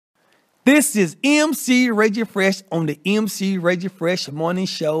This is MC Reggie Fresh on the MC Reggie Fresh Morning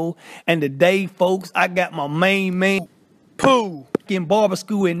Show. And today, folks, I got my main man, Pooh, in barber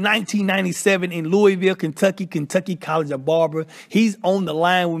school in 1997 in Louisville, Kentucky, Kentucky College of Barber. He's on the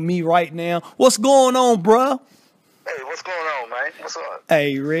line with me right now. What's going on, bruh? Hey, what's going on, man? What's up?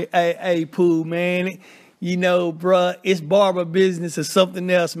 Hey, Pooh, man. You know, bruh, it's barber business or something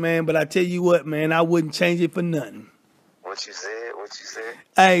else, man. But I tell you what, man, I wouldn't change it for nothing. What you said?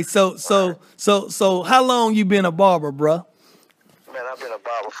 Hey, so how long you been a barber, bruh? Man, I've been a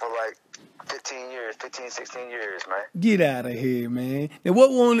barber for like 16 years, man. Get out of here, man. And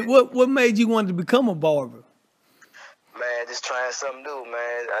what made you want to become a barber? Man, just trying something new,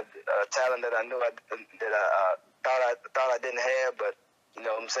 man. A talent that I knew thought I didn't have, but you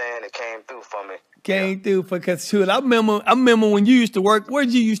know what I'm saying, it came through for me. Because shoot, I remember when you used to work. Where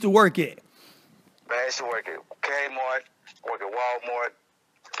did you used to work at? Man, I used to work at Kmart, work at Walmart.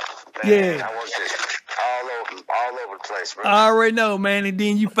 Man, yeah, I worked it all over the place, bro. I already know, man. And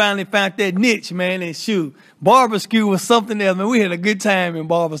then you finally found that niche, man. And shoot, barber school was something else, man. We had a good time in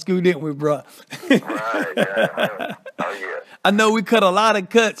barber school, didn't we, bro? Right, yeah. Oh, yeah. I know we cut a lot of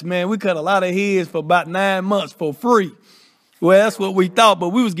cuts, man. We cut a lot of heads for about 9 months for free. Well, that's what we thought, but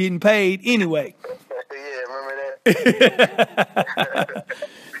we was getting paid anyway. Yeah, remember that?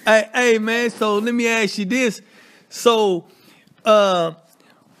 Hey, man, so let me ask you this. So,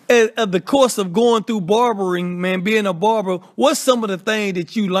 at the course of going through barbering, man, being a barber, what's some of the things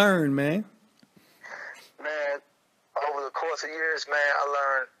that you learned, man? Man, over the course of years, man, I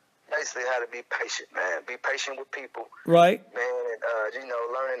learned basically how to be patient, man. Be patient with people. Right. Man, and,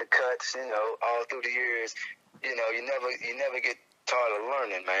 learning the cuts, all through the years. You never get tired of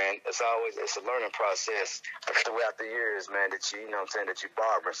learning, man. It's a learning process throughout the years, man, that you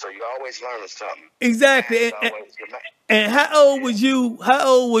barber. So you're always learning something. Exactly. And how old was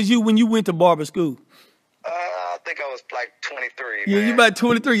you when you went to barber school? I think I was like 23. Yeah, man. you about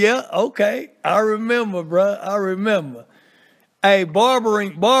 23, yeah? Okay. I remember, bro. I remember. Hey,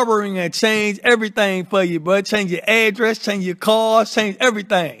 barbering had changed everything for you, bro. Change your address, change your cars, change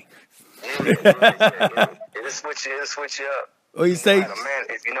everything. Yeah. It'll switch you up. Or you say,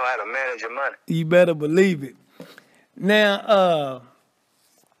 if you know how to manage your money. You better believe it. Now,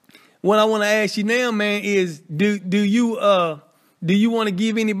 what I want to ask you now, man, is do you want to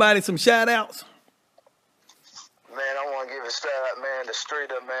give anybody some shout outs? Man, I want to give a shout out, man, to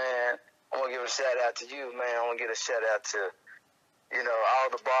Streeter, man. I want to give a shout out to you, man. I want to give a shout out to, all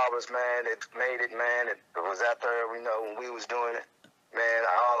the barbers, man, that made it, man, that was out there, when we was doing it. Man,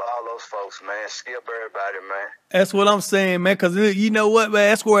 all those folks, man. Skip everybody, man. That's what I'm saying, man, because you know what,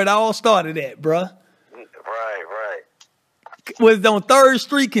 man? That's where it all started at, bruh. Right. Was on 3rd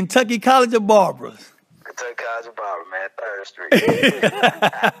Street, Kentucky College of Barbers. Kentucky College of Barber, man, 3rd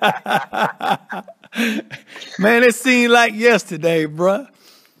Street. Man, it seemed like yesterday, bruh.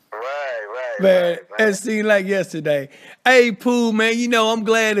 Right. Man, it seemed like yesterday. Hey, Pooh, man, I'm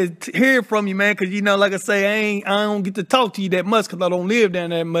glad to hear from you, man, because, like I say, I don't get to talk to you that much because I don't live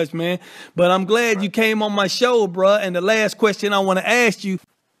down that much, man. But I'm glad you came on my show, bruh. And the last question I want to ask you,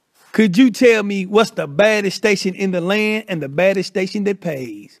 could you tell me what's the baddest station in the land and the baddest station that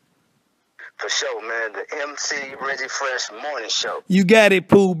pays? For sure, man. The MC Reggie Fresh Morning Show. You got it,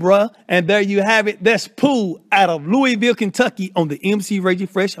 Pooh, bruh. And there you have it. That's Pooh out of Louisville, Kentucky on the MC Reggie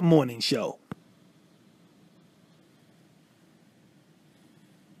Fresh Morning Show.